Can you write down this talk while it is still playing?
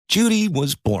Judy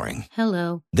was boring.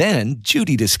 Hello. Then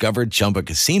Judy discovered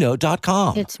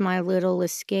ChumbaCasino.com. It's my little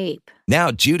escape. Now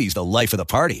Judy's the life of the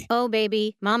party. Oh,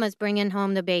 baby, mama's bringing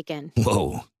home the bacon.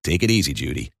 Whoa, take it easy,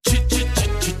 Judy.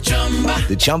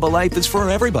 The Chumba life is for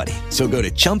everybody. So go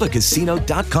to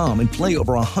ChumbaCasino.com and play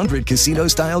over 100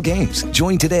 casino-style games.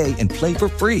 Join today and play for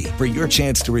free for your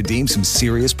chance to redeem some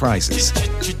serious prizes.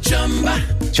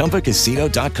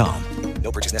 ChumbaCasino.com.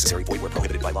 No purchase necessary. Void where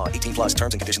prohibited by law. 18 plus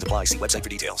terms and conditions apply. See website for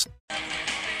details.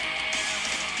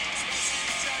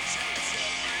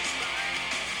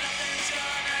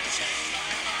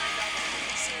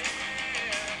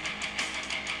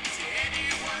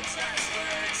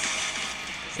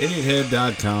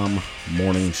 IdiotHead.com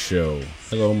morning show.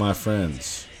 Hello, my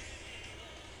friends.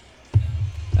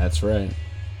 That's right.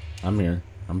 I'm here.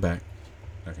 I'm back.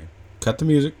 Okay. Cut the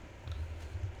music.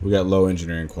 We got low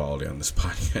engineering quality on this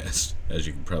podcast, as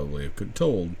you can probably have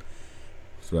told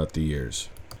throughout the years.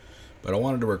 But I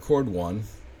wanted to record one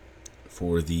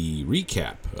for the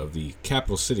recap of the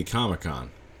Capital City Comic-Con,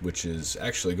 which is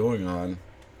actually going on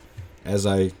as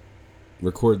I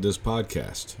record this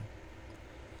podcast.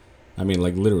 I mean,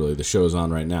 like, literally, the show's on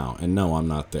right now, and no, I'm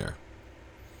not there.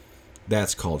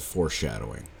 That's called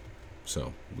foreshadowing.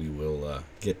 So, we will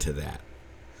get to that.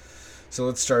 So,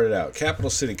 let's start it out. Capital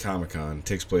City Comic-Con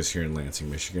takes place here in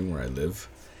Lansing, Michigan, where I live.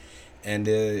 And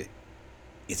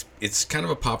it's kind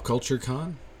of a pop culture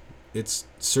con. It's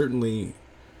certainly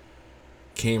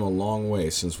came a long way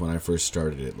since when I first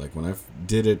started it. Like, when I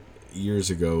did it years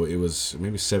ago, it was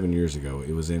maybe 7 years ago.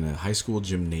 It was in a high school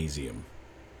gymnasium,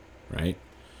 right?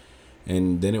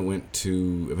 And then it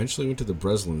eventually went to the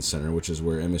Breslin Center, which is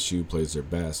where MSU plays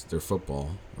their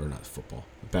football, or not football,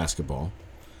 basketball.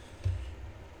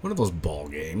 One of those ball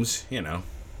games, you know.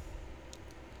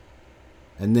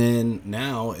 And then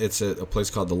now it's a place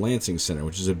called the Lansing Center,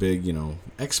 which is a big,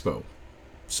 expo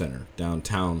center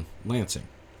downtown Lansing.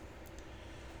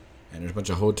 And there's a bunch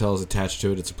of hotels attached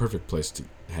to it. It's a perfect place to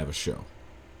have a show.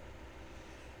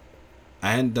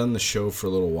 I hadn't done the show for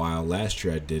a little while. Last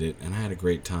year I did it, and I had a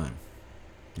great time.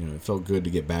 It felt good to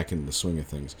get back into the swing of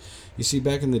things. You see,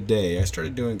 back in the day, I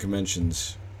started doing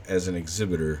conventions as an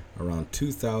exhibitor around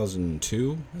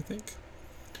 2002, I think.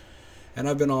 And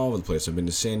I've been all over the place. I've been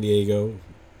to San Diego,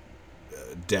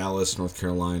 Dallas, North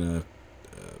Carolina,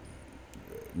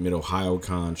 Mid-Ohio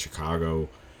Con, Chicago,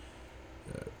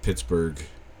 Pittsburgh,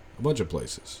 a bunch of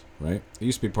places, right? I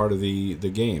used to be part of the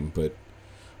game, but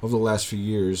over the last few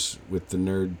years, with the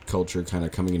nerd culture kind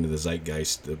of coming into the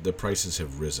zeitgeist, the prices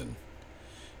have risen.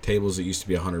 Tables that used to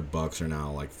be $100 are now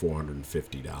like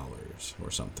 $450 or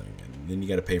something. And then you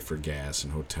got to pay for gas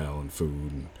and hotel and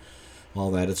food and all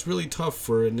that. It's really tough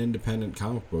for an independent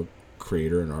comic book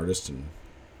creator and artist and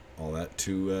all that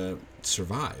to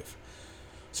survive.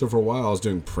 So for a while I was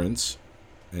doing prints,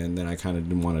 and then I kind of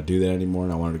didn't want to do that anymore,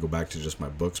 and I wanted to go back to just my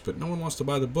books. But no one wants to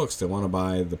buy the books. They want to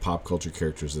buy the pop culture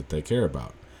characters that they care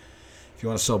about. If you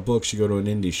want to sell books, you go to an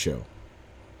indie show,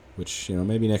 which,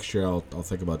 maybe next year I'll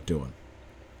think about doing.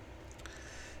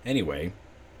 Anyway,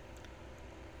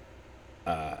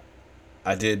 I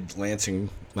did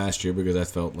Lansing last year because I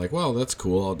felt like, well, that's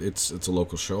cool. It's a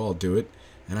local show. I'll do it.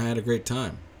 And I had a great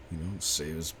time. It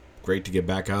was great to get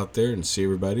back out there and see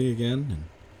everybody again.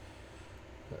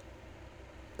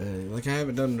 And I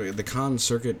haven't done the con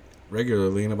circuit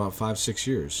regularly in about 5-6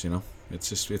 years.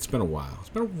 It's been a while.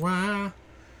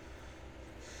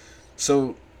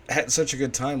 So I had such a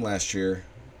good time last year,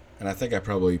 and I think I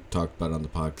probably talked about it on the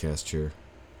podcast here.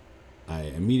 I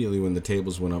immediately, when the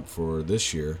tables went up for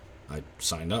this year, I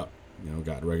signed up,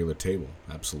 got a regular table,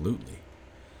 absolutely,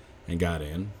 and got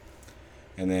in,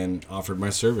 and then offered my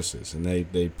services, and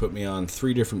they put me on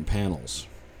 3 different panels,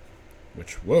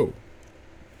 which, whoa,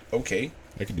 okay,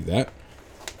 I could do that.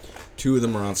 2 of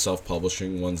them are on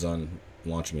self-publishing, one's on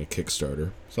launching a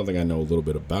Kickstarter, something I know a little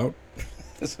bit about,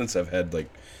 since I've had,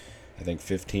 I think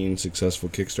 15 successful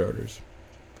Kickstarters.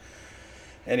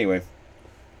 Anyway,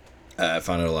 I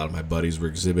found out a lot of my buddies were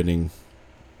exhibiting.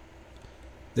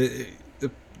 The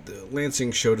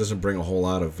Lansing show doesn't bring a whole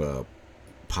lot of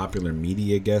popular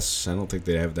media guests. I don't think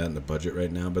they have that in the budget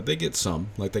right now, but they get some.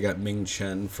 Like, they got Ming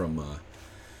Chen from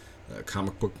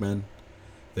Comic Book Men.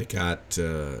 They got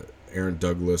Aaron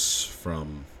Douglas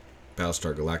from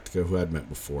Battlestar Galactica, who I'd met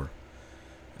before.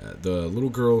 The little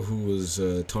girl who was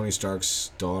Tony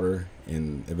Stark's daughter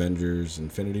in Avengers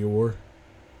Infinity War.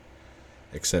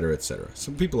 Etc., etc.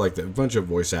 Some people like that, a bunch of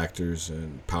voice actors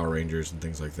and Power Rangers and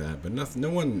things like that, but no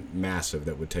one massive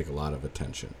that would take a lot of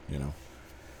attention,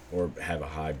 or have a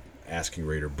high asking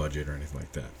rate or budget or anything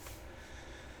like that.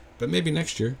 But maybe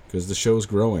next year, because the show's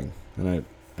growing, and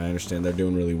I understand they're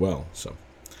doing really well. So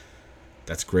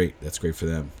that's great. That's great for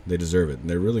them. They deserve it. And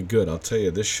they're really good. I'll tell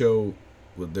you, this show,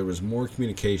 there was more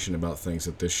communication about things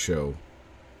at this show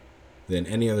than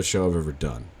any other show I've ever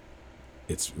done.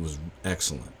 It was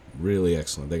excellent. Really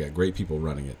excellent. They got great people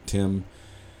running it. Tim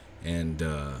and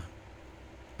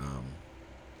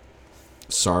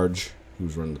Sarge,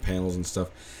 who's running the panels and stuff.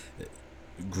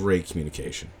 Great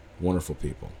communication. Wonderful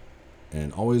people.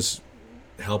 And always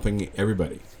helping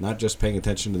everybody. Not just paying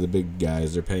attention to the big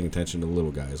guys. They're paying attention to the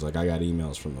little guys. Like, I got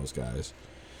emails from those guys.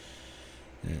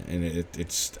 And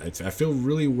I feel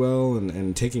really well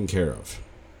and taken care of.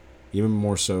 Even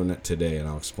more so today, and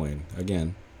I'll explain.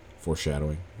 Again,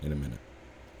 foreshadowing in a minute.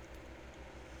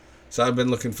 So I've been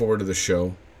looking forward to the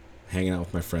show. Hanging out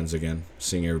with my friends again,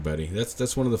 seeing everybody.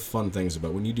 That's one of the fun things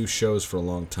about when you do shows for a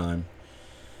long time.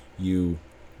 You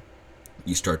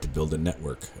start to build a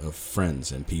network of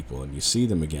friends and people, and you see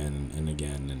them again and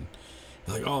again, and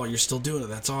you're like, oh, you're still doing it.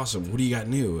 That's awesome. What do you got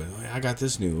new? I got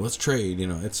this new. Let's trade.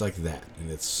 It's like that, and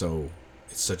it's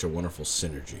such a wonderful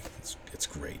synergy. It's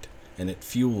great, and it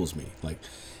fuels me. Like,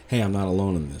 hey, I'm not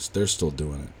alone in this. They're still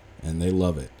doing it, and they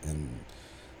love it, and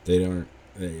they aren't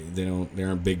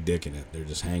big dick in it. They're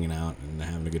just hanging out and they're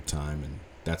having a good time, and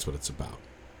that's what it's about.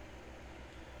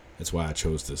 That's why I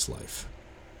chose this life.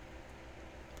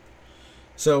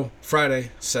 So,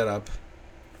 Friday, set up.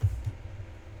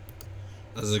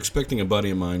 I was expecting a buddy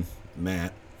of mine,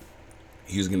 Matt.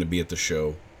 He was going to be at the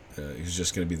show. He was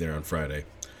just going to be there on Friday.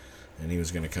 And he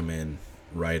was going to come in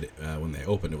right when they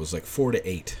opened. It was like 4 to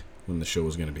 8 when the show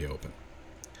was going to be open.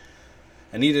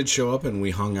 And he did show up, and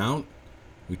we hung out.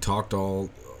 We talked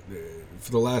all...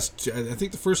 For the last... I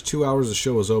think the first 2 hours the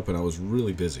show was open, I was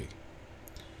really busy.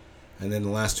 And then the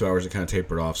last 2 hours it kind of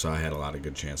tapered off, so I had a lot of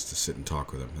good chance to sit and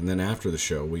talk with him. And then after the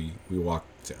show, we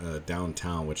walked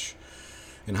downtown, which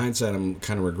in hindsight I'm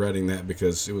kind of regretting that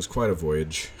because it was quite a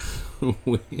voyage.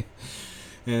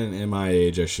 And at my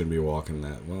age, I shouldn't be walking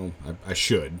that. Well, I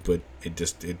should, but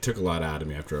it took a lot out of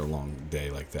me after a long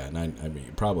day like that. And I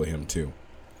mean, probably him too.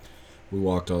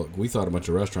 We thought a bunch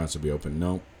of restaurants would be open.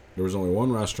 No, there was only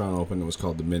one restaurant open. It was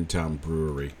called the Midtown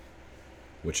Brewery,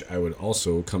 which I would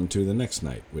also come to the next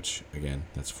night, which, again,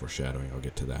 that's foreshadowing. I'll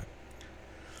get to that.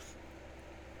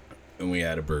 And we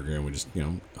had a burger, and we just,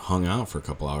 hung out for a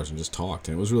couple hours and just talked.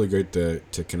 And it was really great to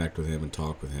connect with him and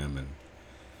talk with him. And,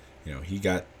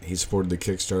 he supported the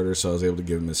Kickstarter, so I was able to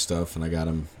give him his stuff, and I got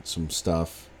him some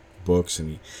stuff, books,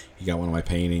 and he got one of my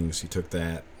paintings. He took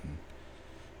that. And,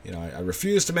 I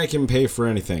refused to make him pay for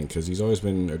anything because he's always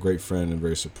been a great friend and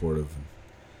very supportive.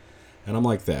 And I'm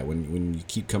like that. When you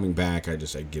keep coming back, I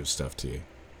give stuff to you.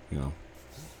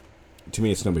 To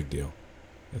me, it's no big deal.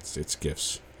 It's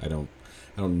gifts. I don't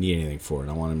need anything for it.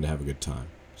 I want him to have a good time.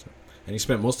 So, and he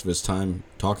spent most of his time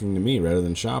talking to me rather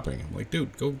than shopping. I'm like,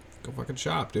 dude, go fucking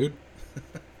shop, dude.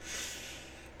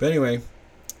 But anyway,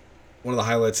 one of the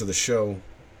highlights of the show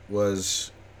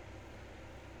was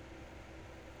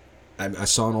I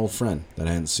saw an old friend that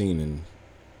I hadn't seen in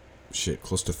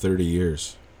close to 30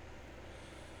 years.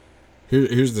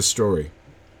 Here's the story.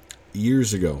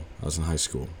 Years ago, I was in high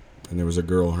school, and there was a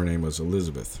girl, her name was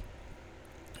Elizabeth.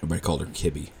 Everybody called her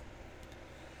Kibby.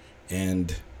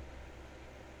 And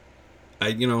I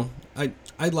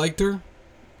liked her.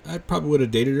 I probably would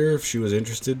have dated her if she was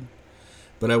interested,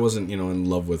 but I wasn't, in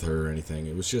love with her or anything.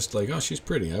 It was just like, oh, she's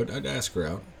pretty. I'd ask her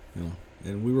out,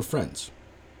 and we were friends.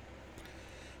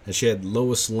 And she had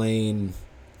Lois and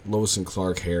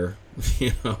Clark hair,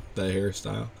 that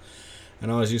hairstyle. And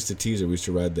I always used to tease her. We used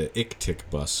to ride the Ick-Tick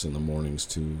bus in the mornings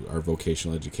to our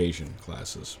vocational education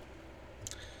classes.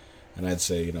 And I'd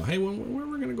say, hey, when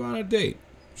we're going to go on a date?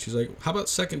 She's like, how about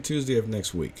second Tuesday of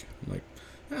next week? I'm like,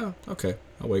 yeah, okay,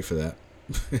 I'll wait for that.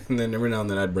 And then every now and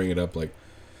then I'd bring it up, like,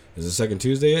 is it second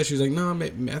Tuesday yet? She's like, no,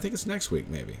 I think it's next week,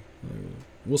 maybe.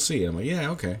 We'll see. And I'm like,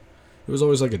 yeah, okay. It was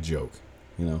always like a joke.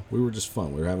 We were just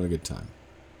fun. We were having a good time.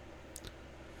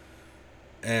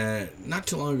 And not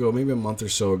too long ago, maybe a month or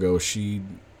so ago,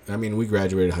 we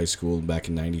graduated high school back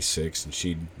in 96, and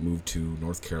she'd moved to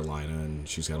North Carolina, and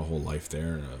she's got a whole life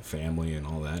there, and a family and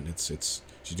all that, and she's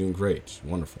doing great. She's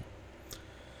wonderful.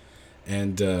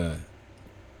 And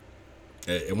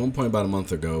at one point about a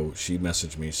month ago, she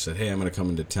messaged me. She said, hey, I'm going to come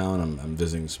into town. I'm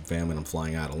visiting some family, and I'm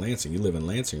flying out of Lansing. You live in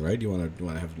Lansing, right? Do you want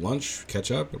to have lunch,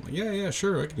 catch up? I'm like, yeah,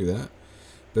 sure, I can do that.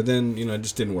 But then, it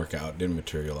just didn't work out, didn't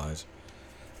materialize.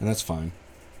 And that's fine.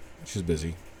 She's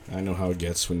busy. I know how it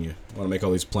gets when you want to make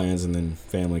all these plans and then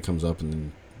family comes up and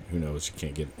then, who knows, you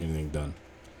can't get anything done.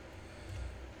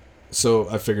 So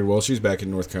I figured, well, she's back in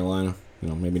North Carolina.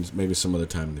 Maybe some other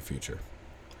time in the future.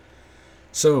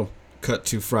 So, cut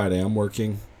to Friday. I'm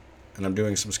working, and I'm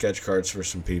doing some sketch cards for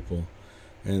some people.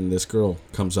 And this girl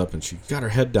comes up and she got her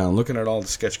head down looking at all the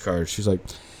sketch cards. She's like,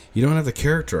 "You don't have the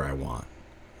character I want."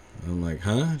 I'm like,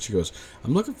 "Huh?" And she goes,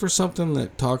 "I'm looking for something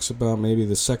that talks about maybe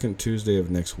the second Tuesday of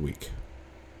next week."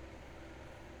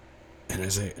 And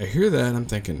as I hear that, I'm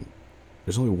thinking,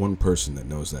 there's only one person that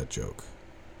knows that joke.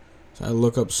 So I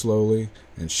look up slowly,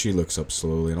 and she looks up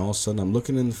slowly, and all of a sudden I'm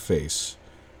looking in the face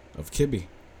of Kibby.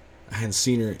 I hadn't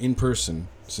seen her in person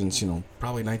since,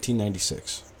 probably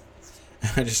 1996.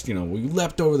 I just, we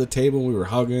leapt over the table, we were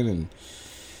hugging and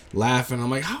laughing. I'm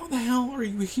like, "How the hell are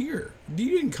you here? You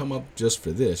didn't come up just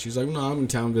for this." She's like, "No, I'm in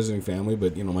town visiting family,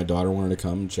 but, my daughter wanted to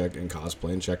come and check and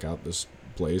cosplay and check out this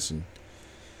place, and,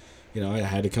 I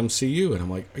had to come see you." And I'm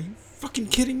like, "Are you fucking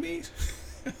kidding me?"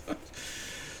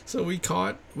 So we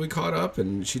caught up,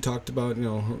 and she talked about,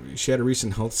 she had a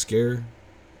recent health scare.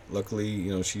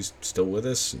 Luckily, she's still with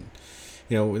us, and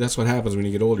that's what happens when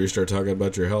you get older. You start talking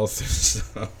about your health and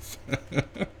stuff.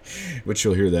 Which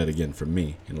you'll hear that again from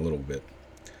me in a little bit.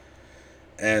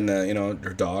 And,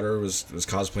 her daughter was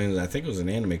cosplaying, I think it was an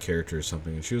anime character or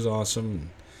something, and she was awesome. And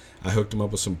I hooked him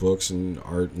up with some books and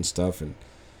art and stuff, and,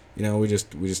 we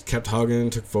just kept hugging,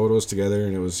 took photos together,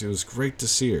 and it was great to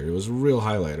see her. It was a real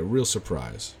highlight, a real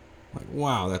surprise. Like,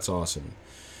 wow, that's awesome.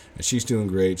 And she's doing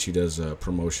great. She does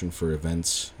promotion for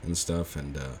events and stuff,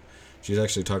 and she's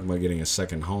actually talking about getting a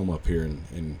second home up here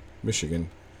in Michigan.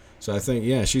 So I think,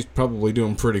 yeah, she's probably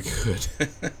doing pretty good.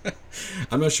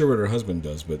 I'm not sure what her husband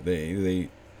does, but they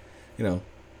got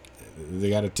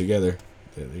it together.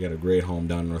 They got a great home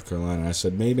down in North Carolina. I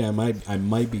said maybe I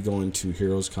might be going to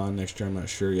Heroes Con next year. I'm not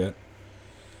sure yet.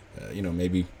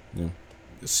 Maybe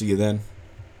see you then.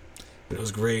 But it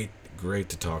was great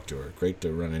to talk to her. Great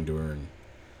to run into her, and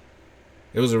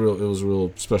it was a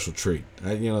real special treat.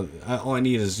 All I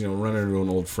need is run into an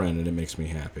old friend, and it makes me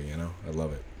happy. I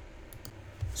love it.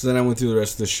 So then I went through the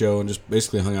rest of the show and just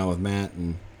basically hung out with Matt,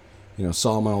 and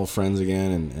saw my old friends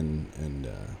again, and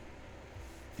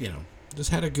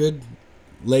just had a good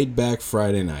laid back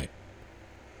Friday night.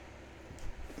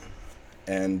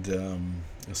 And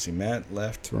let's see, Matt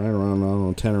left right around, I don't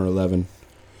know, 10 or 11.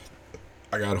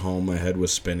 I got home, my head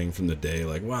was spinning from the day,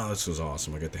 like, wow, this was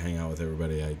awesome. I got to hang out with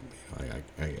everybody. I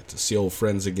got to see old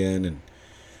friends again,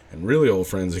 and really old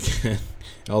friends again.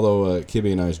 Although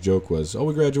Kibby and I's joke was,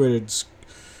 we graduated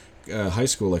high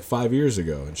school like 5 years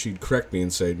ago, and she'd correct me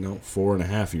and say, no,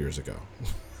 4.5 years ago.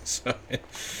 So,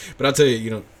 but I'll tell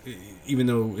you, even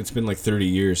though it's been like 30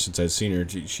 years since I've seen her,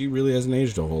 she really hasn't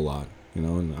aged a whole lot, and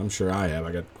I'm sure I have.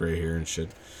 I got gray hair and shit.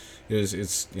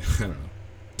 It's I don't know.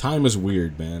 Time is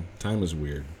weird, man. Time is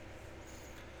weird.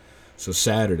 So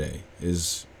Saturday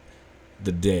is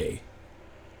the day.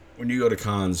 When you go to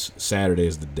cons, Saturday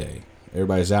is the day.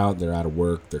 Everybody's out. They're out of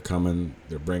work. They're coming.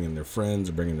 They're bringing their friends.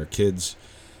 They're bringing their kids.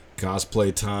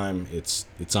 Cosplay time. It's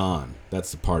on.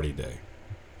 That's the party day.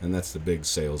 And that's the big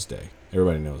sales day.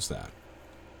 Everybody knows that.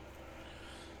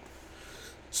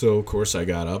 So, of course, I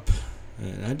got up.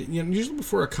 And usually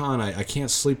before a con, I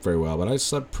can't sleep very well, but I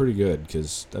slept pretty good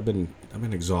because I've been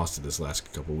exhausted this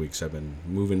last couple of weeks. I've been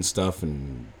moving stuff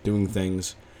and doing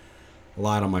things. A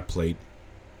lot on my plate.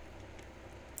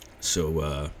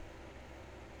 So,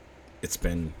 it's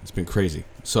been crazy.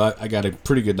 So I got a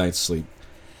pretty good night's sleep.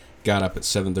 Got up at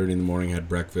 7:30 in the morning, had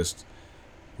breakfast,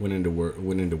 went into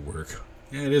work.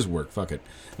 Yeah, it is work. Fuck it.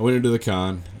 I went into the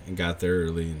con and got there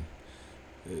early and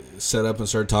set up and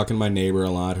started talking to my neighbor a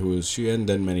lot. She hadn't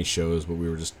done many shows, but we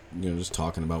were just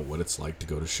talking about what it's like to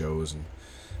go to shows and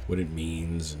what it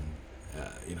means,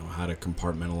 and how to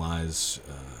compartmentalize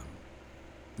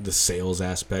the sales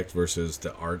aspect versus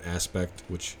the art aspect,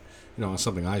 which is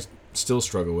something I still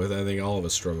struggle with. I think all of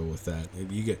us struggle with that.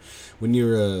 When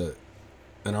you're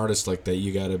an artist like that,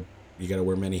 you gotta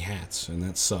wear many hats, and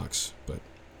that sucks. But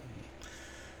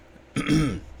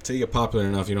until you get popular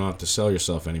enough, you don't have to sell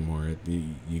yourself anymore.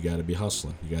 You got to be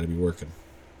hustling. You got to be working.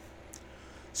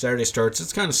 Saturday starts.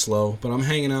 It's kind of slow, but I'm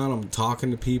hanging out. I'm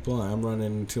talking to people. I'm running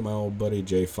into my old buddy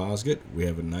Jay Fosgett. We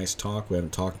have a nice talk. We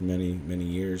haven't talked in many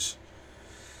years.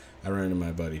 I ran into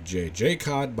my buddy Jay. Jay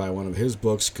caught by one of his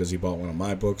books because he bought one of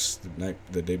my books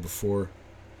the day before,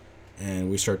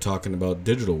 and we start talking about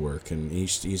digital work. And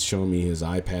he's showing me his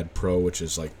iPad Pro, which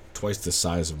is like twice the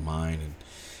size of mine, and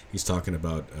he's talking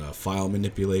about file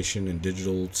manipulation and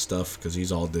digital stuff because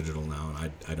he's all digital now,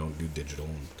 and I don't do digital.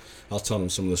 And I was telling him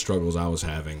some of the struggles I was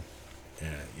having,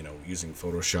 using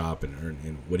Photoshop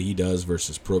and what he does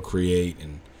versus Procreate.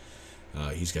 And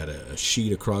he's got a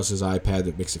sheet across his iPad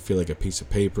that makes it feel like a piece of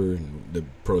paper, and the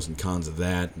pros and cons of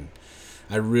that. And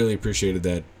I really appreciated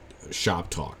that shop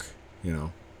talk.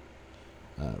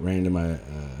 Ran into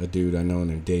a dude I know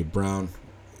named Dave Brown.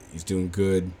 He's doing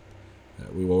good.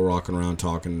 We were walking around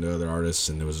talking to other artists,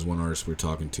 and there was this one artist we were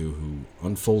talking to who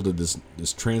unfolded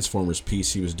this Transformers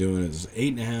piece he was doing. It was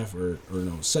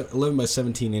 11 by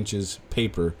 17 inches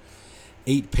paper,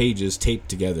 8 pages taped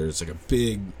together. It's like a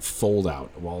big fold out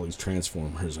of all these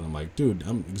Transformers, and I'm like, dude,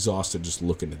 I'm exhausted just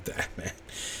looking at that, man.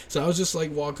 So I was just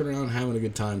like walking around having a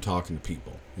good time talking to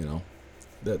people, you know.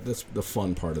 That's the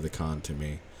fun part of the con to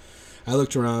me. I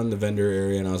looked around the vendor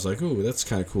area and I was like, ooh, that's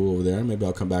kind of cool over there. Maybe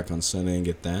I'll come back on Sunday and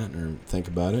get that or think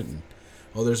about it. And,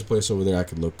 oh, there's a place over there I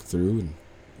could look through and,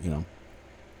 you know,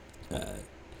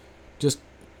 just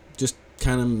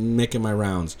kind of making my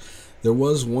rounds. There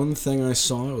was one thing I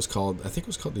saw. I think it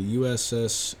was called the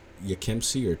USS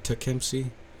Yakempsey or Tecumseh.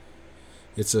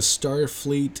 It's a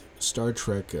Starfleet Star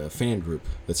Trek fan group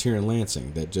that's here in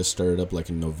Lansing that just started up like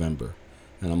in November.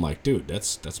 And I'm like, dude,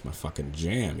 that's my fucking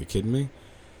jam. You kidding me?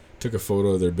 Took a photo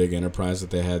of their big Enterprise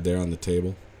that they had there on the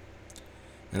table,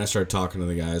 and I started talking to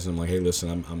the guys. And I'm like, "Hey,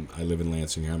 listen, I live in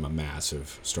Lansing here. I'm a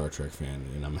massive Star Trek fan,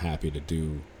 and I'm happy to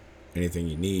do anything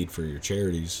you need for your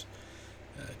charities.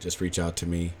 Just reach out to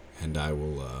me, and I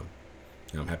will.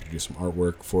 I'm happy to do some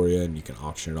artwork for you, and you can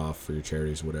auction it off for your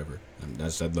charities, whatever.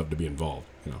 I'd love to be involved.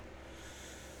 You know,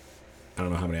 I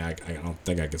don't know how many. I don't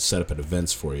think I could set up at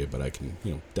events for you, but I can,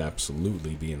 you know,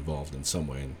 absolutely be involved in some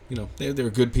way. And you know, they're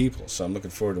good people, so I'm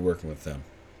looking forward to working with them.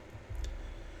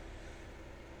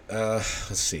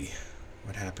 Let's see,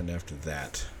 what happened after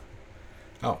that?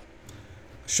 Oh,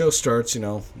 show starts. You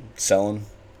know, selling,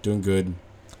 doing good,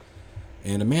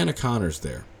 and Amanda Connor's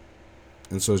there,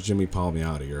 and so is Jimmy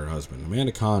Palmiotti, her husband.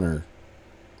 Amanda Connor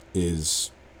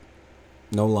is,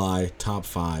 no lie, top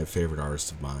 5 favorite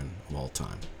artist of mine of all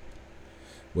time.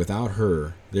 Without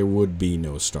her, there would be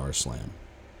no Star Slam.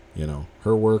 You know,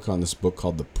 her work on this book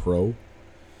called The Pro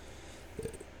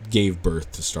gave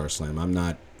birth to Star Slam. I'm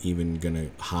not even going to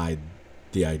hide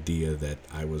the idea that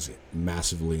I was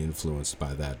massively influenced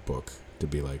by that book to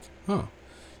be like, huh,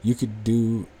 you could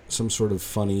do some sort of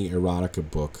funny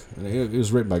erotica book. And it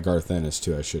was written by Garth Ennis,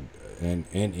 too, and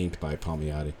inked by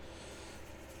Palmiotti.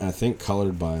 And I think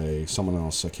colored by someone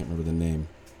else. I can't remember the name.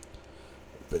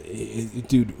 But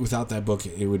dude, without that book,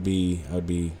 I would be,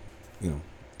 you know,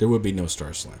 there would be no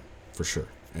Star Slam for sure.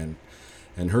 And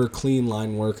her clean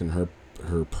line work and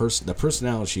the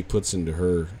personality she puts into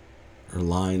her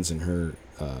lines and her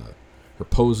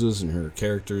poses and her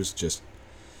characters, just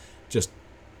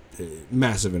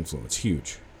massive influence,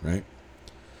 huge, right?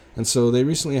 And so they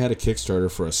recently had a Kickstarter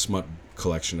for a smut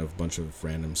collection of a bunch of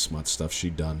random smut stuff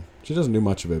she'd done. She doesn't do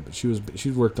much of it, but she's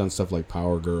worked on stuff like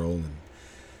Power Girl and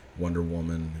Wonder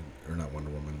Woman, or not Wonder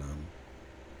Woman,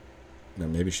 no,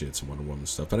 maybe she did some Wonder Woman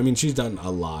stuff, but I mean, she's done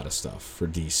a lot of stuff for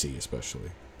DC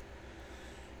especially.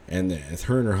 And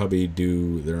her and her hubby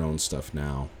do their own stuff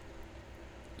now.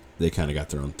 They kind of got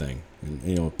their own thing. And,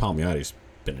 you know, Palmiotti's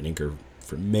been an inker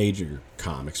for major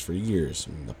comics for years,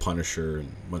 and The Punisher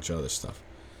and a bunch of other stuff.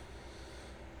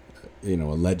 You know,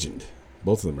 a legend.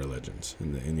 Both of them are legends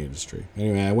in the industry.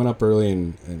 Anyway, I went up early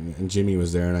and Jimmy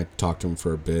was there, and I talked to him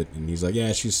for a bit, and he's like,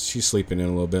 yeah, she's sleeping in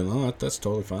a little bit. Oh, that's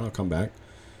totally fine. I'll come back.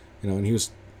 You know, and he was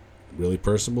really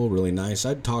personable, really nice.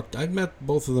 I'd met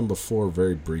both of them before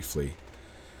very briefly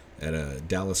at a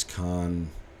Dallas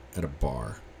con at a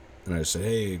bar. And I just said,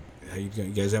 hey, how you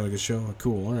guys having a good show?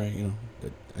 Cool, all right, you know.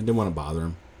 I didn't want to bother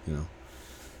them, you know.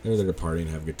 They were there to party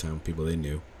and have a good time with people they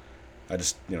knew. I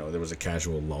just, you know, there was a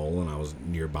casual lull, and I was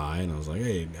nearby, and I was like,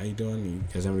 hey, how you doing? You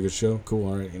guys having a good show? Cool,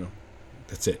 all right, you know.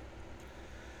 That's it.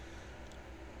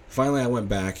 Finally, I went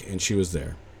back, and she was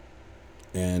there.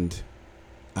 And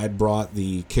I brought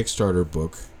the Kickstarter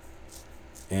book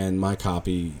and my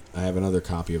copy. I have another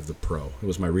copy of The Pro. It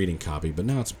was my reading copy, but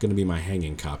now it's going to be my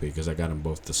hanging copy because I got them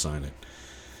both to sign it.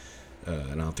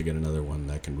 And I'll have to get another one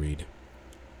that I can read.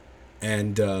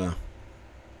 And,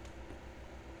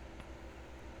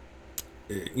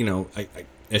 you know, I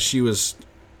as she was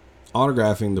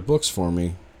autographing the books for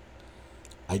me,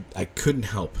 I couldn't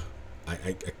help.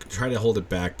 I tried to hold it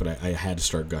back, but I had to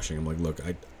start gushing. I'm like, look,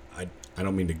 I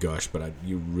don't mean to gush, but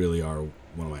you really are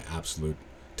one of my absolute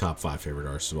top 5 favorite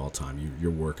artists of all time.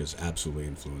 Your work has absolutely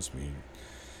influenced me.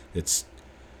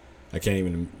 I can't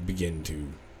even begin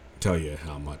to tell you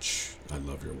how much I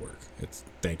love your work.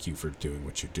 Thank you for doing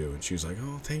what you do. And she was like,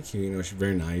 oh, thank you. You know, she's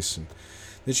very nice. And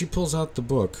then she pulls out the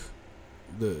book.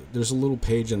 There's a little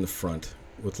page in the front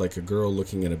with like a girl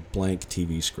looking at a blank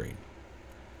TV screen.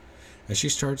 And she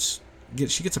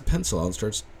gets a pencil out and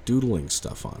starts doodling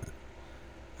stuff on it.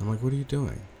 I'm like, what are you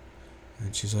doing?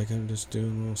 And she's like, I'm just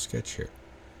doing a little sketch here.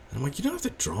 And I'm like, you don't have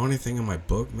to draw anything in my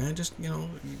book, man. Just, you know,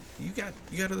 you got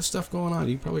other stuff going on.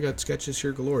 You probably got sketches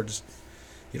here galore. Just,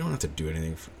 you don't have to do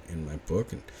anything in my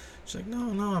book. And She's like,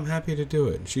 no, I'm happy to do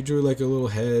it. And she drew like a little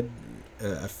head,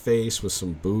 a face with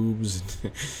some boobs,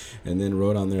 and then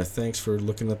wrote on there, thanks for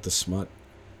looking at the smut,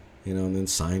 and then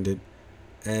signed it.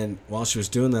 And while she was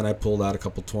doing that, I pulled out a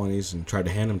couple 20s and tried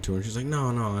to hand them to her. And she's like, no,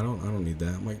 I don't need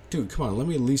that. I'm like, dude, come on, let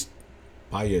me at least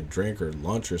buy you a drink or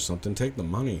lunch or something. Take the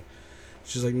money.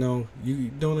 She's like, no, you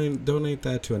donate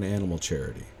that to an animal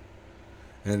charity.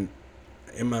 And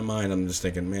in my mind, I'm just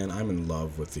thinking, man, I'm in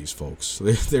love with these folks.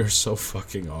 They're so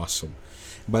fucking awesome.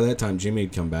 By that time, Jimmy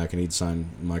had come back and he'd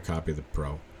signed my copy of the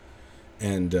Pro.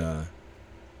 And,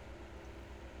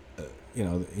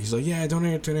 he's like, yeah,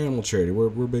 donate it to an animal charity.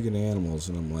 We're big into animals.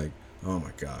 And I'm like, oh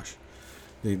my gosh.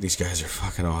 These guys are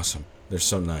fucking awesome. They're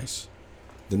so nice.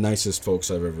 The nicest folks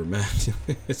I've ever met.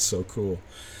 It's so cool.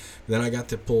 Then I got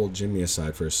to pull Jimmy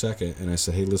aside for a second, and I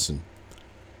said, hey, listen,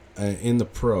 in the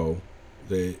Pro,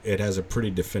 it has a pretty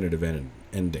definitive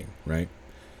ending, right?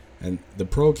 And the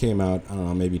Pro came out, I don't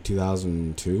know, maybe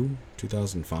 2002,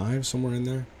 2005, somewhere in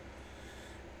there.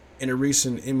 In a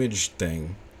recent image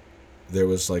thing, there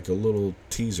was like a little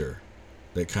teaser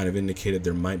that kind of indicated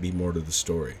there might be more to the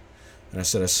story. And I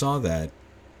said, I saw that.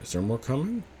 Is there more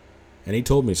coming? And he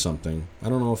told me something. I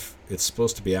don't know if it's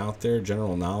supposed to be out there,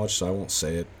 general knowledge, so I won't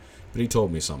say it. But he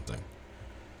told me something.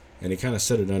 And he kind of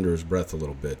said it under his breath a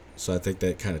little bit. So I think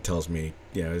that kind of tells me,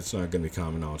 it's not going to be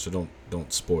common knowledge, so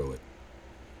don't spoil it.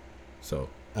 So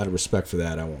out of respect for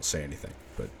that, I won't say anything.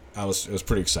 But it was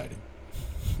pretty exciting.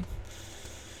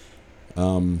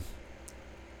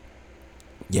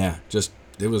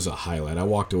 It was a highlight. I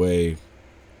walked away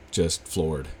just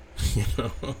floored.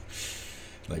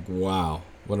 Like, wow,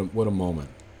 what a moment.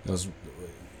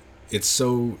 It's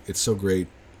so great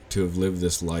to have lived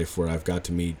this life where I've got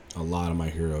to meet a lot of my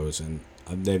heroes, and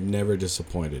they've never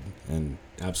disappointed. And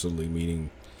absolutely meeting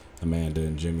Amanda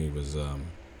and Jimmy was a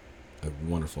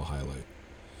wonderful highlight.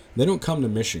 They don't come to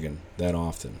Michigan that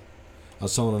often. I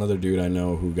was telling another dude I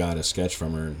know who got a sketch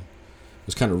from her and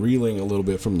was kind of reeling a little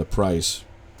bit from the price.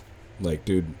 Like,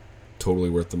 dude, totally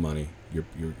worth the money.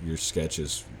 Your sketch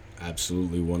is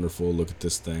absolutely wonderful. Look at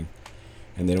this thing.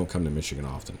 And they don't come to Michigan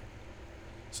often.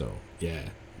 So, yeah,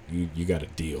 you got a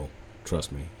deal.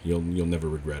 Trust me. You'll never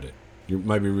regret it. You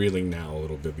might be reeling now a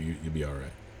little bit, but you'll be all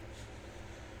right.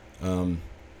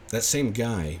 That same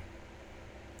guy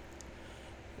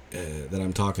that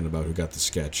I'm talking about who got the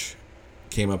sketch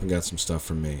came up and got some stuff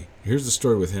from me. Here's the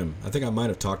story with him. I think I might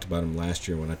have talked about him last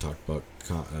year when I talked about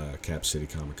Cap City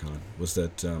Comic Con. Was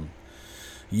that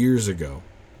years ago,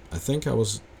 I think I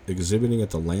was exhibiting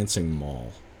at the Lansing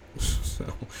Mall. So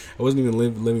I wasn't even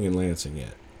living in Lansing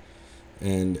yet.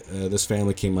 And this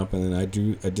family came up, and then I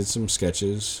did some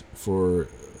sketches for,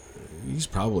 he's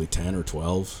probably 10 or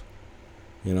 12,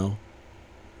 And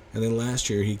then last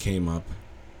year he came up,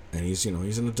 and he's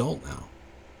an adult now.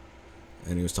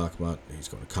 And he was talking about he's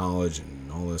going to college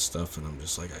and all this stuff, and I'm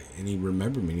just like, and he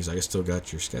remembered me, and he's like, I still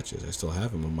got your sketches. I still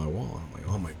have them on my wall. And I'm like,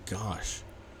 oh my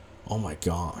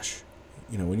gosh.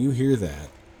 When you hear that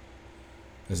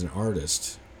as an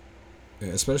artist,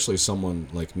 especially someone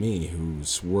like me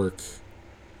whose work,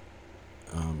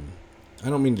 I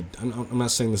don't mean to, I'm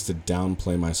not saying this to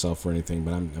downplay myself or anything,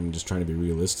 but I'm just trying to be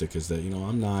realistic, is that,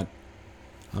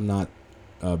 I'm not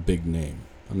a big name.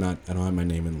 I don't have my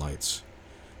name in lights.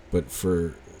 But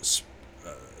for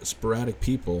sporadic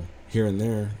people here and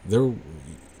there,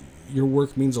 your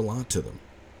work means a lot to them.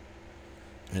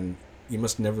 And you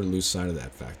must never lose sight of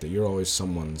that fact, that you're always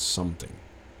someone's something,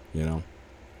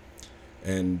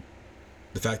 And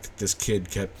the fact that this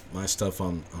kid kept my stuff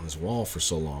on his wall for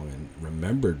so long and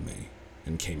remembered me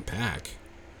and came back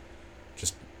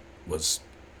just was...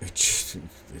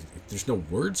 there's no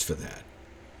words for that.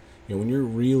 When you're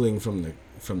reeling from the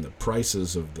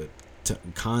prices of the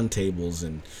con tables,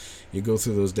 and you go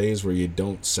through those days where you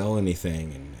don't sell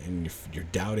anything, and you're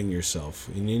doubting yourself,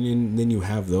 and then you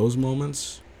have those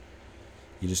moments,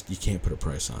 you can't put a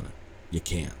price on it. You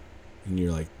can't. And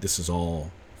you're like, this is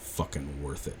all fucking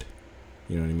worth it.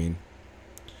 You know what I mean?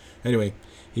 Anyway,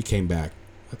 he came back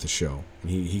at the show,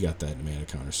 and he got that Amanda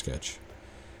Counter sketch.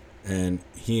 And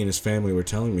he and his family were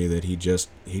telling me that he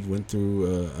went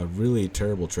through a really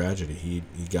terrible tragedy. He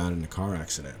got in a car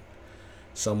accident.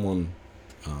 Someone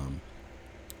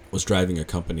was driving a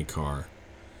company car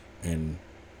and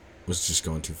was just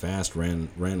going too fast, ran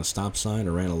a stop sign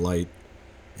or ran a light,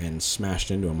 and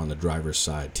smashed into him on the driver's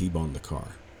side, T-boned the car.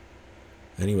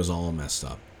 And he was all messed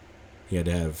up. He had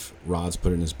to have rods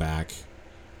put in his back,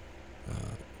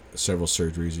 several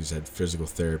surgeries. He's had physical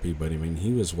therapy, but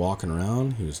he was walking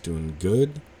around. He was doing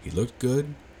good. He looked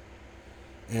good.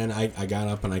 And I got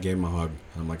up and I gave him a hug.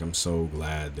 I'm like, I'm so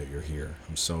glad that you're here.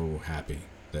 I'm so happy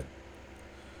that,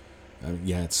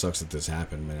 Yeah, it sucks that this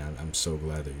happened, man. I'm so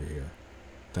glad that you're here.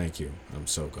 Thank you. I'm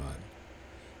so glad.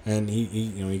 And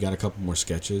he got a couple more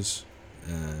sketches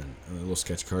and little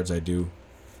sketch cards I do.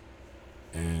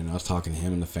 And I was talking to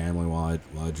him and the family while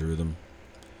I drew them.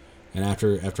 And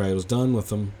after I was done with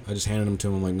them, I just handed them to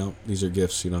him. I'm like, no, these are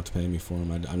gifts. You don't have to pay me for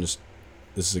them. This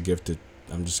is a gift.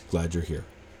 I'm just glad you're here.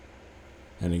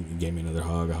 And he gave me another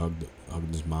hug. I hugged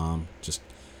his mom. Just,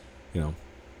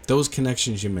 those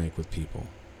connections you make with people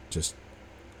just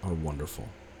are wonderful.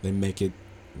 They make it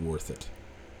worth it,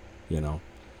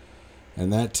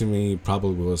 And that to me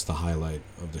probably was the highlight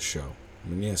of the show. I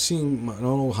mean, yeah, seeing an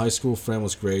old high school friend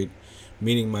was great.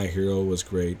 Meeting my hero was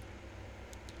great.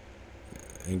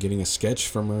 And getting a sketch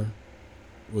from her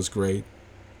was great.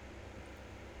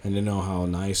 And to know how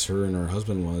nice her and her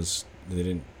husband was, they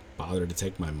didn't bother to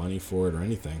take my money for it or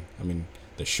anything. I mean,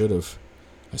 they should have.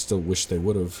 I still wish they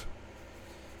would have.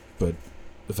 But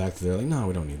the fact that they're like, no,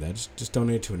 we don't need that. Just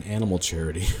donate it to an animal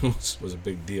charity was a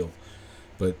big deal.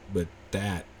 But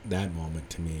that moment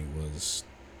to me was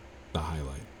the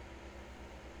highlight.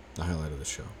 The highlight of the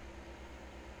show.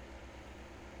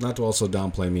 Not to also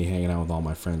downplay me hanging out with all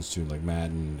my friends too, like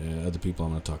Matt and other people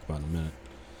I'm going to talk about in a minute.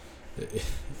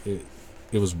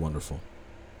 It was wonderful.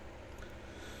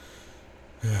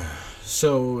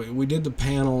 So we did the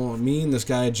panel, me and this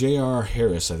guy, J.R.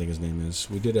 Harris, I think his name is.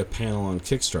 We did a panel on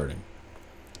kickstarting.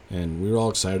 And we were all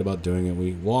excited about doing it.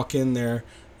 We walk in there,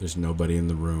 there's nobody in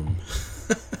the room.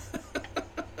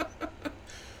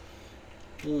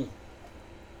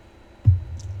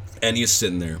 And he's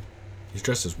sitting there. He's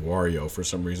dressed as Wario for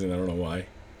some reason. I don't know why.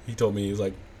 He told me, he's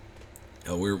like,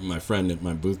 my friend,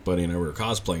 my booth buddy, and I were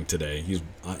cosplaying today. He's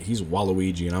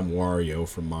Waluigi and I'm Wario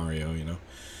from Mario,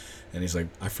 And he's like,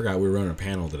 I forgot we were running a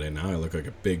panel today. Now I look like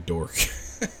a big dork.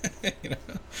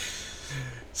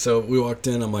 So we walked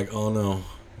in. I'm like, oh no,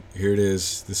 here it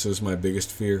is. This is my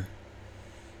biggest fear.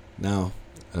 Now,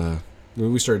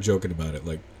 we started joking about it.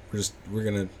 Like, we're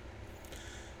gonna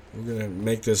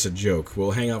make this a joke.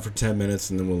 We'll hang out for 10 minutes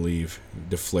and then we'll leave,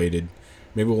 deflated.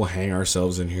 Maybe we'll hang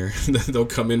ourselves in here. They'll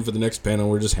come in for the next panel.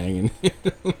 We're just hanging. I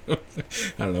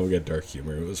don't know. We got dark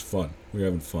humor. It was fun. We were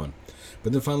having fun.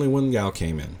 But then finally one gal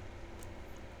came in.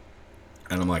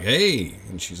 And I'm like, hey.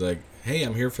 And she's like, hey,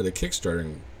 I'm here for the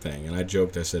Kickstarter thing. And I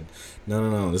joked. I said,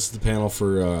 no. This is the panel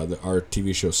for our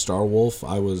TV show Star Wolf.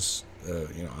 I was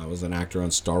an actor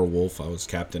on Star Wolf. I was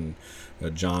Captain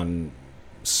John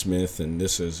Smith. And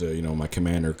this is, my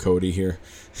commander Cody here.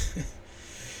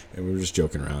 And we were just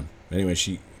joking around. Anyway,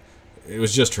 it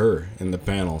was just her in the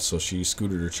panel, so she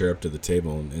scooted her chair up to the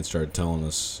table and started telling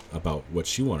us about what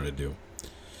she wanted to do.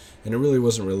 And it really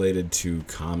wasn't related to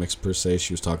comics per se.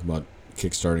 She was talking about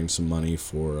kickstarting some money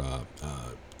for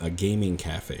a gaming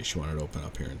cafe she wanted to open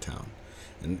up here in town.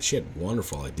 And she had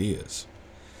wonderful ideas.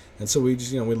 And so we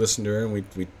just, we listened to her and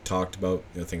we talked about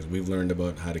things we've learned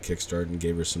about how to kickstart and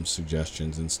gave her some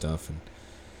suggestions and stuff.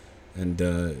 And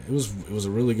it was a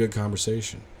really good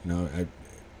conversation.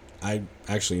 I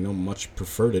actually, much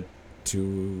preferred it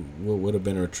to what would have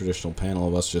been a traditional panel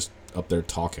of us just up there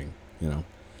talking,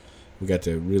 We got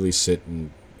to really sit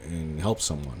and help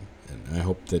someone. And I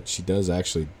hope that she does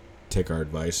actually take our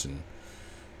advice and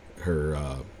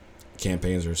her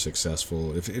campaigns are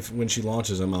successful. If when she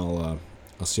launches them, I'll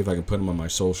see if I can put them on my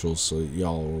socials so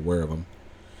y'all are aware of them.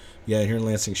 Yeah, here in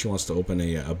Lansing, she wants to open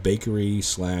a bakery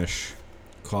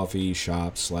 / coffee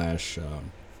shop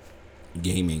 /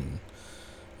 gaming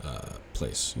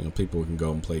place. People can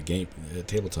go and play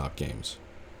tabletop games,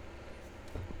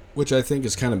 which I think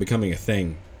is kind of becoming a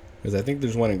thing, because I think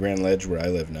there's one in Grand Ledge where I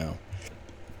live now.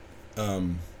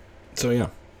 So yeah,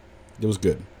 it was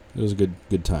good. It was a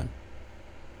good time.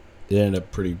 It ended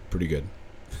up pretty good.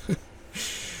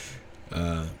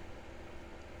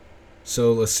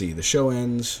 So let's see. The show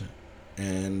ends,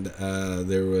 and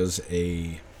there was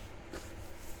a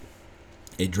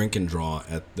drink and draw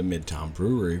at the Midtown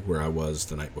Brewery where I was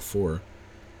the night before.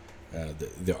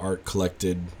 The art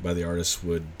collected by the artists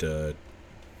would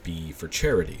be for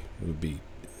charity. It would be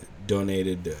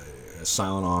donated, a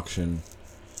silent auction,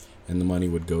 and the money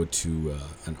would go to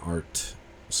an art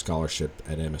scholarship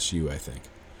at MSU, I think.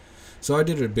 So I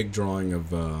did a big drawing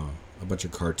of a bunch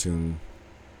of cartoon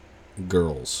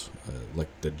girls, like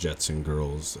the Jetson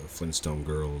girls, Flintstone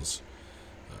girls,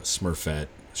 Smurfette,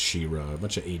 She-Ra, a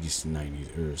bunch of 80s,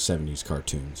 90s, or 70s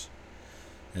cartoons.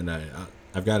 And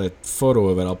I've got a photo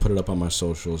of it. I'll put it up on my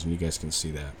socials, and you guys can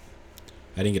see that.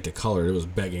 I didn't get to color it. It was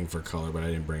begging for color, but I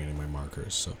didn't bring any of my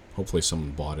markers. So hopefully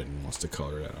someone bought it and wants to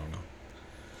color it. I don't know.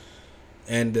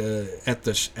 And at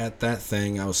that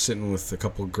thing, I was sitting with a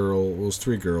couple it was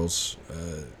 3 girls.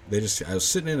 I was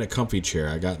sitting in a comfy chair.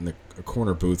 I got in a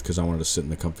corner booth because I wanted to sit in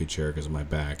the comfy chair because of my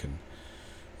back. And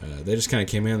they just kind of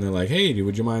came in and they're like, "Hey,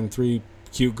 would you mind 3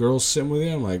 cute girls sitting with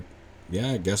you?" I'm like,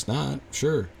 "Yeah, I guess not.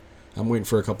 Sure." I'm waiting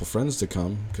for a couple friends to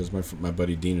come because my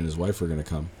buddy Dean and his wife were going to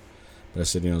come. But I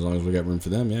said, as long as we got room for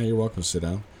them, yeah, you're welcome to sit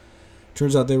down.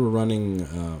 Turns out they were running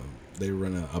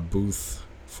a booth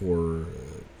for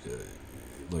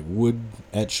like wood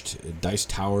etched dice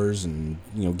towers and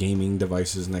gaming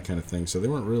devices and that kind of thing. So they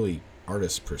weren't really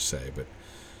artists per se, but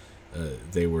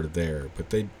they were there.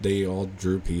 But they all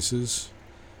drew pieces.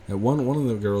 And one of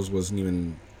the girls wasn't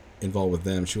even involved with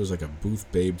them. She was like a booth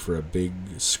babe for a big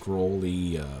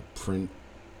scrolly print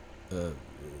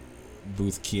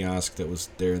booth kiosk that was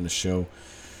there in the show.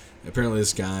 Apparently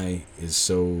this guy is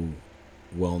so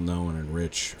well known and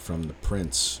rich from the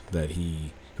prints that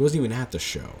he wasn't even at the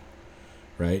show,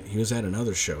 right? He was at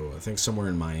another show, I think somewhere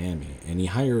in Miami, and he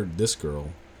hired this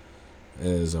girl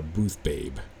as a booth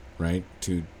babe, right,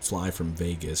 to fly from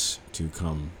Vegas to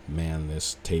come man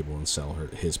this table and sell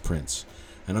his prints.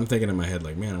 And I'm thinking in my head,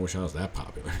 like, man, I wish I was that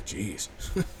popular. Jeez.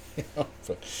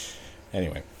 But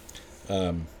anyway,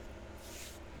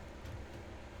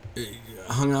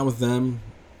 hung out with them,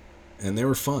 and they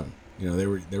were fun. They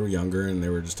were younger, and they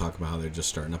were just talking about how they're just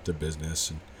starting up their business,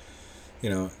 and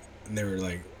and they were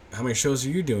like, "How many shows are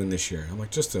you doing this year?" I'm like,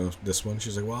 "Just this one."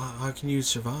 She's like, "Well, how can you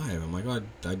survive?" I'm like, "Oh,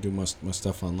 I do my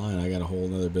stuff online. I got a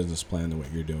whole other business plan than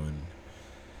what you're doing."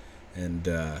 And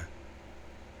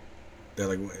they're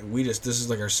like, this is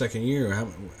like our second year.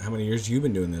 How many years have you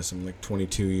been doing this? I'm like,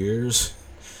 22 years.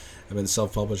 I've been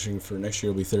self-publishing for next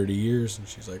year will be 30 years. And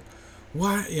she's like,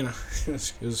 what? It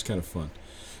was kind of fun.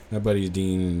 My buddy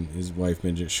Dean and his wife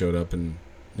Midget showed up, and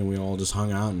we all just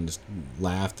hung out and just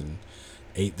laughed and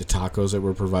ate the tacos that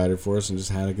were provided for us and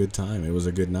just had a good time. It was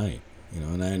a good night,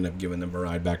 and I ended up giving them a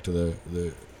ride back to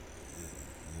the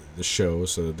show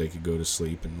so that they could go to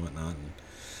sleep and whatnot.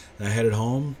 And I headed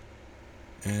home,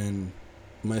 and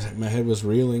my head was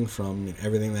reeling from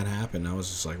everything that happened. I was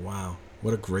just like, wow,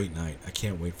 what a great night. I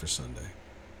can't wait for Sunday.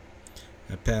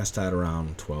 I passed out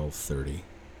around 12:30,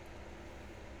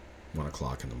 1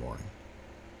 o'clock in the morning.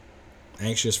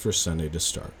 Anxious for Sunday to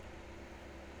start.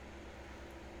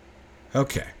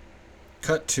 Okay.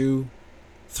 Cut to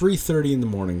 3:30 in the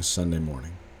morning, Sunday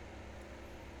morning.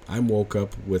 I woke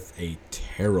up with a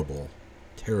terrible,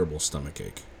 terrible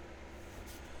stomachache.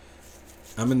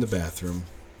 I'm in the bathroom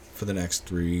for the next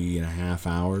 3.5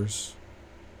 hours.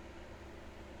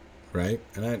 Right?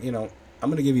 And I'm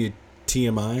going to give you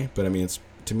TMI, but I mean,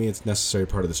 to me, it's a necessary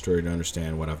part of the story to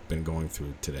understand what I've been going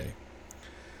through today.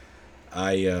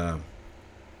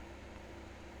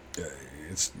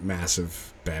 It's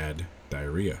massive, bad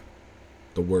diarrhea.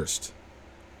 The worst.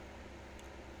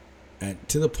 And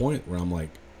to the point where I'm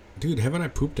like, dude, haven't I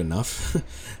pooped enough?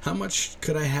 How much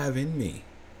could I have in me?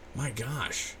 My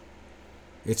gosh.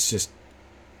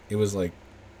 It was like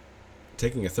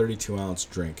taking a 32-ounce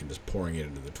drink and just pouring it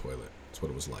into the toilet. That's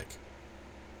what it was like.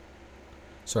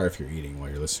 Sorry if you're eating while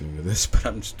you're listening to this, but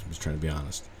I'm just trying to be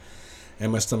honest.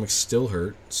 And my stomach still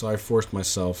hurt, so I forced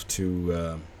myself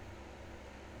to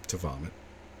vomit.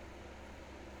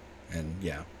 And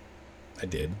yeah, I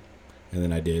did. And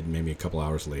then I did maybe a couple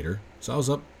hours later. So I was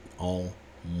up all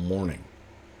morning.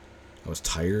 I was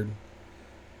tired.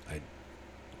 I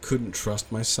couldn't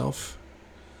trust myself.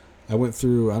 I went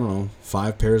through,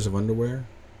 5 pairs of underwear.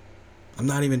 I'm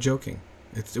not even joking.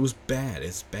 It was bad.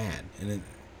 It's bad. And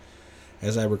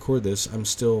as I record this, I'm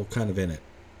still kind of in it.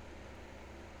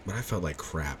 But I felt like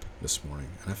crap this morning.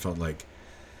 And I felt like,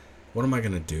 what am I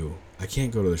going to do? I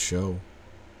can't go to the show.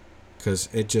 Because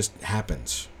it just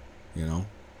happens,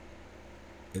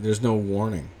 There's no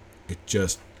warning. It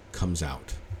just comes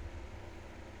out.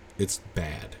 It's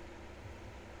bad.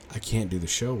 I can't do the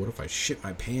show. What if I shit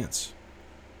my pants?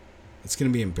 It's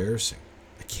going to be embarrassing.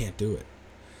 I can't do it.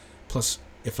 Plus,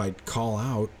 if I call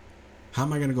out, how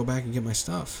am I going to go back and get my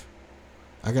stuff?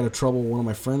 I got to trouble one of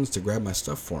my friends to grab my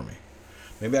stuff for me.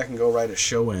 Maybe I can go right at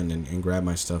show end and grab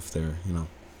my stuff there,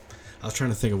 I was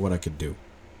trying to think of what I could do.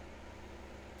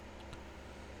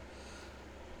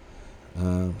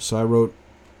 So I wrote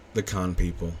the con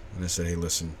people, and I said, hey,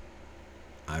 listen,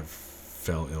 I've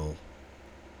fell ill.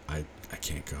 I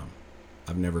can't come.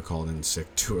 I've never called in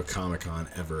sick to a Comic-Con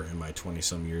ever in my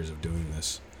 20-some years of doing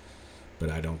this.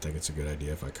 But I don't think it's a good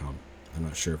idea if I come. I'm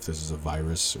not sure if this is a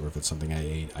virus or if it's something I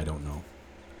ate. I don't know.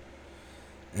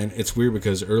 And it's weird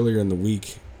because earlier in the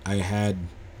week, I had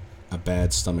a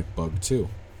bad stomach bug too,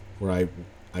 where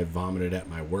I vomited at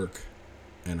my work,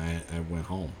 and I went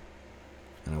home,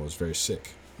 and I was very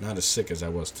sick. Not as sick as I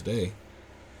was today,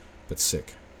 but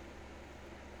sick.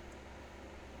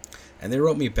 And they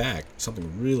wrote me back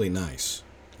something really nice.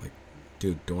 Like,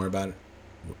 dude, don't worry about it.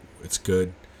 It's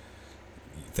good.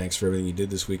 Thanks for everything you did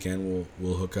this weekend.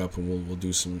 We'll hook up and we'll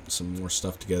do some more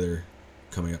stuff together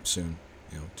coming up soon.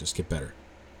 Just get better.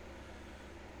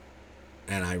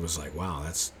 And I was like, wow,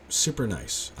 that's super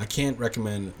nice. I can't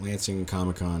recommend Lansing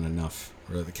Comic-Con enough,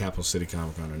 or the Capital City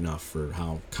Comic-Con enough, for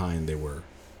how kind they were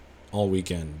all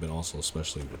weekend, but also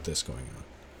especially with this going on.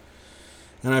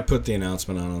 And I put the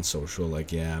announcement on social,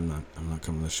 like, yeah, I'm not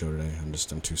coming to the show today.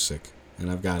 I'm too sick. And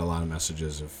I've got a lot of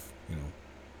messages of,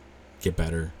 get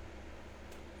better,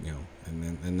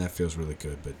 and that feels really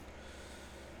good. But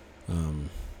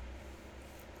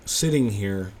sitting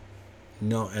here,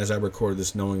 as I record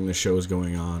this, knowing the show is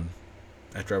going on,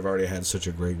 after I've already had such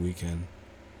a great weekend,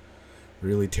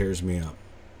 really tears me up.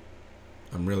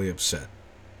 I'm really upset.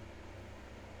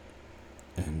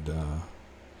 And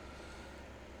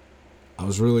I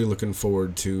was really looking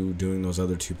forward to doing those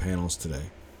other 2 panels today.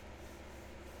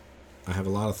 I have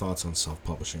a lot of thoughts on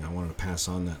self-publishing. I wanted to pass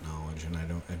on that knowledge, and I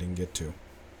didn't get to.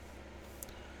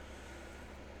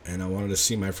 And I wanted to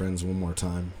see my friends one more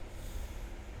time,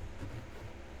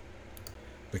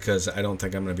 because I don't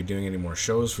think I'm going to be doing any more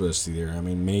shows for this year. I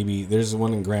mean, maybe there's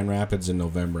one in Grand Rapids in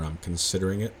November. I'm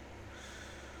considering it,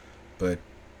 but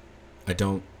I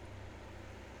don't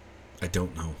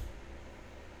know.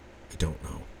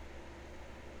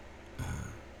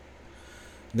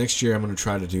 Next year I'm going to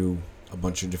try to do a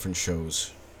bunch of different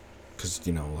shows, because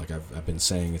like I've been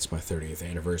saying, it's my 30th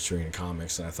anniversary in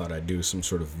comics, and I thought I'd do some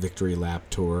sort of victory lap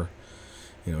tour,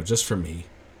 just for me,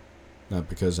 not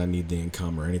because I need the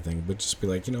income or anything, but just be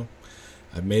like,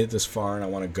 I've made it this far, and I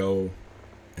want to go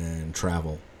and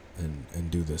travel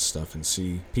and do this stuff and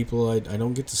see people I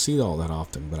don't get to see all that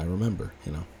often, but I remember,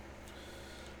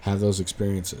 have those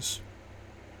experiences.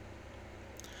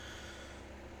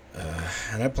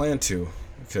 And I plan to,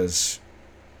 because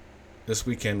this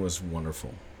weekend was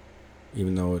wonderful.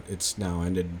 Even though it's now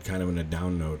ended kind of on a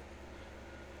down note,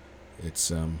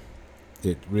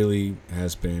 it really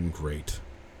has been great.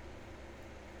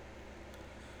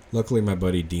 Luckily, my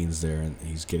buddy Dean's there, and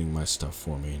he's getting my stuff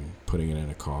for me and putting it in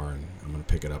a car, and I'm going to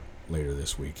pick it up later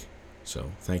this week.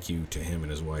 So thank you to him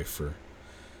and his wife for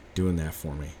doing that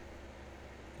for me.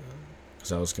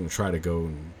 Because I was going to try to go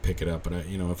and pick it up, but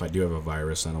if I do have a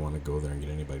virus, I don't want to go there and get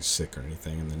anybody sick or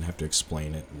anything, and then have to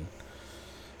explain it. And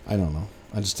I don't know.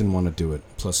 I just didn't want to do it.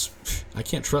 Plus, I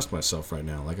can't trust myself right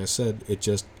now. Like I said, it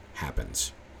just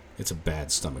happens. It's a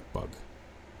bad stomach bug.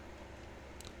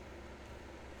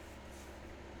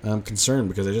 I'm concerned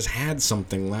because I just had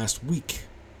something last week.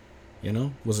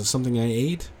 Was it something I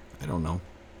ate? I don't know.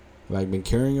 Have I been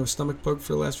carrying a stomach bug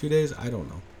for the last few days? I don't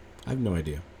know. I have no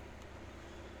idea.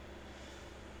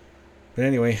 But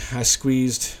anyway, I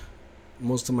squeezed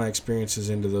most of my experiences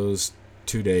into those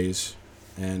 2 days,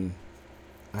 and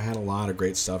I had a lot of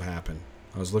great stuff happen.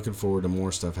 I was looking forward to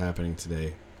more stuff happening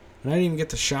today. And I didn't even get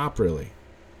to shop, really.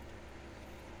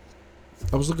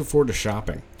 I was looking forward to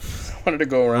shopping. I wanted to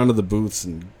go around to the booths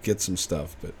and get some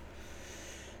stuff, but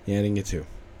yeah, I didn't get to.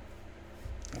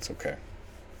 That's okay.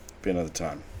 Be another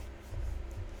time.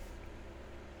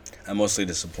 I'm mostly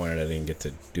disappointed I didn't get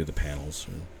to do the panels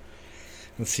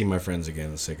and see my friends again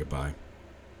and say goodbye.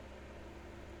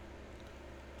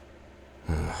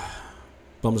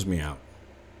 Bums me out.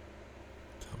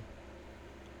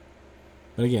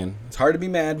 But again, it's hard to be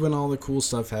mad when all the cool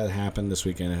stuff had happened this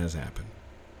weekend. It has happened.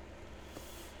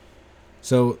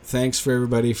 So thanks for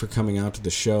everybody for coming out to the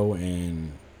show,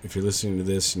 and if you're listening to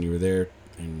this and you were there,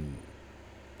 and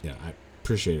yeah, I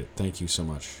appreciate it. Thank you so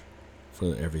much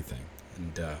for everything.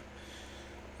 And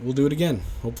we'll do it again.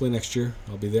 Hopefully next year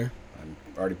I'll be there. I'm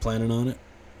already planning on it.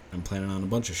 I'm planning on a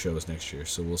bunch of shows next year,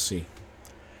 so we'll see.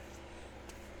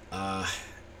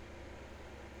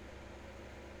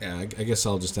 Yeah, I guess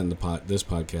I'll just end this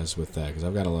podcast with that, because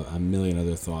I've got a million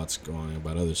other thoughts going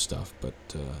about other stuff, but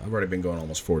I've already been going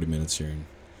almost 40 minutes here, and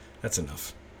that's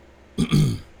enough.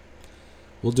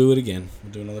 We'll do it again.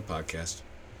 We'll do another podcast.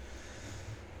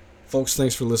 Folks,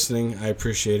 thanks for listening. I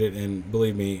appreciate it, and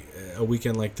believe me, a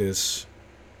weekend like this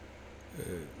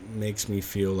makes me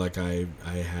feel like I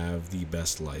have the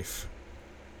best life.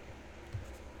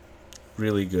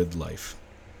 Really good life.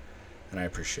 And I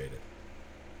appreciate it.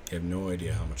 You have no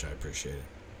idea how much I appreciate it.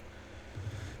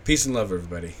 Peace and love,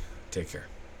 everybody. Take care.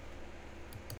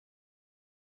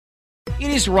 It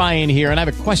is Ryan here, and I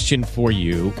have a question for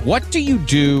you. What do you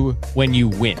do when you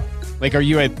win? Like, are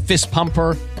you a fist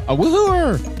pumper, a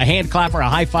woohooer, a hand clapper, a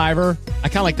high fiver? I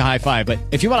kind of like the high five, but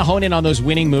if you want to hone in on those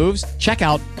winning moves, check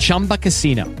out Chumba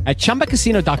Casino. At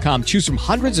ChumbaCasino.com, choose from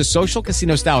hundreds of social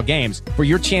casino style games for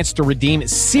your chance to redeem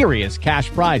serious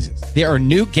cash prizes. There are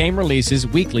new game releases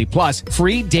weekly, plus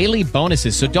free daily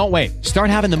bonuses. So don't wait. Start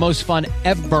having the most fun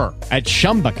ever at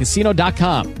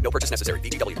ChumbaCasino.com. No purchase necessary.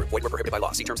 VGW Group. Void where prohibited by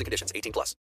law. See terms and conditions. 18+.